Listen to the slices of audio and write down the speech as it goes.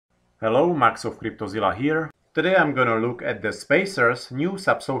Hello, Max of CryptoZilla here. Today I'm gonna look at the Spacer's new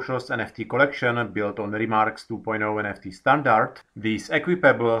Subsocial's NFT collection built on Remark's 2.0 NFT standard. These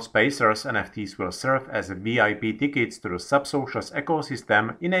equipable Spacer's NFTs will serve as VIP tickets to the Subsocial's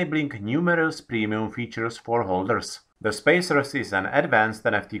ecosystem, enabling numerous premium features for holders. The Spacer's is an advanced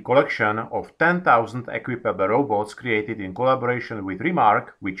NFT collection of 10,000 equipable robots created in collaboration with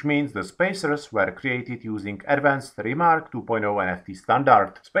Remark, which means the Spacer's were created using advanced Remark 2.0 NFT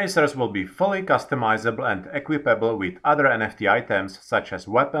standard. Spacer's will be fully customizable and equipable with other NFT items such as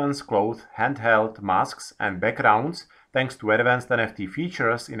weapons, clothes, handheld, masks and backgrounds. Thanks to advanced NFT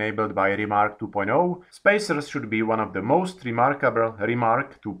features enabled by Remark 2.0, Spacer's should be one of the most remarkable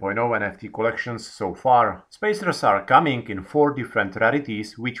Remark 2.0 NFT collections so far. Spacer's are coming in 4 different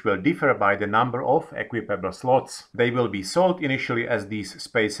rarities, which will differ by the number of equipable slots. They will be sold initially as these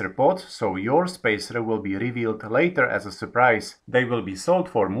Spacer pods, so your Spacer will be revealed later as a surprise. They will be sold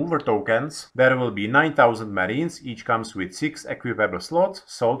for MOVR tokens. There will be 9,000 Marines, each comes with 6 equipable slots,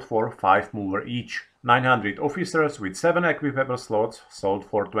 sold for 5 MOVR each. 900 officers with 7 equipable slots, sold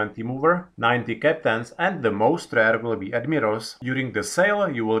for 20 MOVR, 90 captains, and the most rare will be admirals. During the sale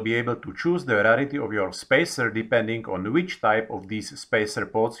you will be able to choose the rarity of your Spacer depending on which type of these Spacer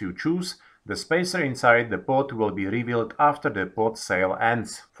pods you choose. The Spacer inside the pod will be revealed after the pod sale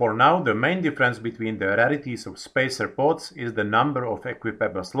ends. For now, the main difference between the rarities of Spacer pods is the number of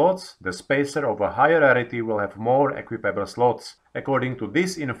equipable slots. The Spacer of a higher rarity will have more equipable slots. According to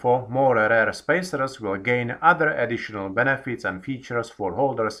this info, more rare Spacers will gain other additional benefits and features for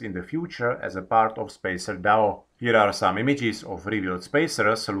holders in the future as a part of SpacerDAO. Here are some images of revealed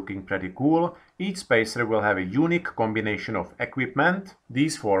Spacers looking pretty cool. Each Spacer will have a unique combination of equipment.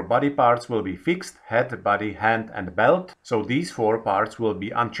 These 4 body parts will be fixed: head, body, hand and belt. So these 4 parts will be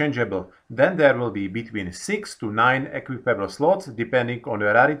unchangeable. Then there will be between 6 to 9 equipable slots depending on the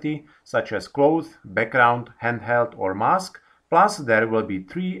rarity, such as clothes, background, handheld or mask. Plus there will be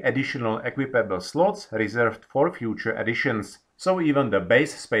 3 additional equipable slots reserved for future editions. So even the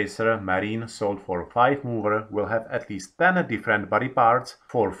base Spacer Marine sold for 5 MOVR will have at least 10 different body parts,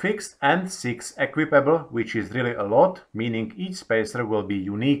 4 fixed and 6 equipable, which is really a lot, meaning each Spacer will be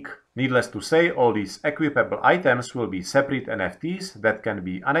unique. Needless to say, all these equipable items will be separate NFTs that can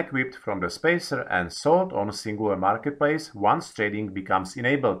be unequipped from the Spacer and sold on a single marketplace once trading becomes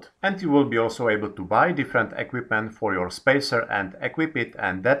enabled. And you will be also able to buy different equipment for your Spacer and equip it,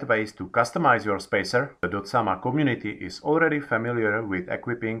 and that ways to customize your Spacer. The Dotsama community is already familiar with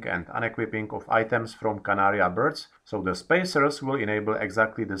equipping and unequipping of items from Canaria birds, so the Spacers will enable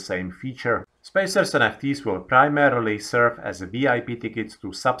exactly the same feature. Spacer's NFTs will primarily serve as VIP tickets to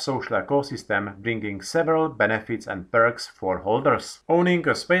Subsocial ecosystem, bringing several benefits and perks for holders. Owning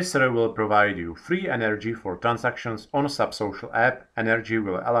a Spacer will provide you free energy for transactions on Subsocial app. Energy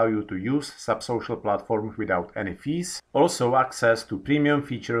will allow you to use Subsocial platform without any fees. Also access to premium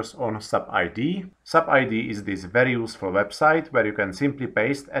features on SubID. SubID is this very useful website where you can simply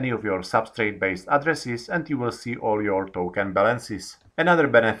paste any of your substrate-based addresses and you will see all your token balances. Another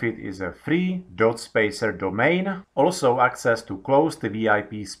benefit is a free .spacer domain, also access to closed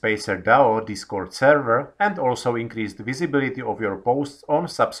VIP SpacerDAO Discord server, and also increased visibility of your posts on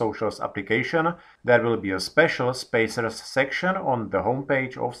Subsocial's application. There will be a special Spacers section on the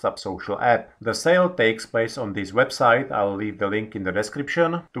homepage of Subsocial app. The sale takes place on this website, I'll leave the link in the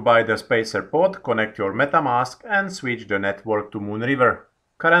description. To buy the Spacer pod, connect your MetaMask and switch the network to Moonriver.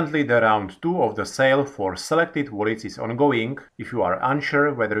 Currently the round 2 of the sale for selected wallets is ongoing. If you are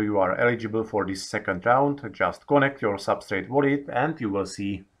unsure whether you are eligible for this second round, just connect your Substrate wallet and you will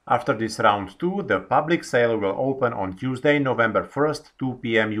see. After this round 2, the public sale will open on Tuesday, November 1st, 2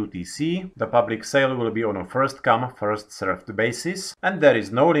 PM UTC. The public sale will be on a first come, first served basis, and there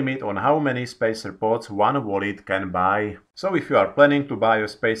is no limit on how many Spacer pods one wallet can buy. So if you are planning to buy a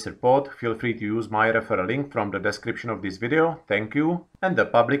Spacer pod, feel free to use my referral link from the description of this video, thank you. And the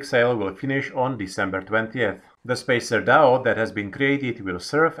public sale will finish on December 20th. The SpacerDAO that has been created will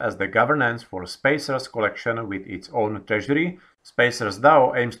serve as the governance for Spacer's collection with its own treasury.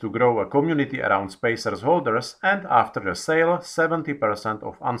 SpacerDAO aims to grow a community around Spacer's holders, and after the sale, 70%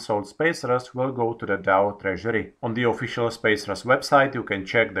 of unsold Spacers will go to the DAO treasury. On the official Spacer's website you can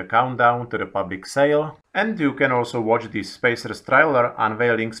check the countdown to the public sale, and you can also watch this Spacer's trailer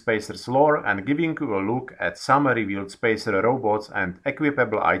unveiling Spacer's lore and giving you a look at some revealed Spacer robots and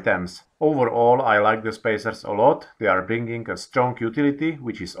equipable items. Overall, I like the Spacers a lot. They are bringing a strong utility,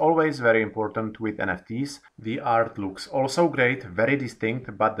 which is always very important with NFTs. The art looks also great, very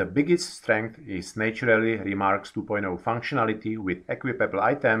distinct, but the biggest strength is naturally Remark's 2.0 functionality with equipable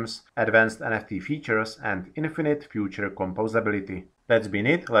items, advanced NFT features and infinite future composability. That's been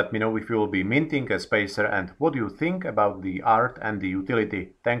it. Let me know if you will be minting a Spacer and what you think about the art and the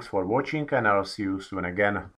utility. Thanks for watching and I'll see you soon again.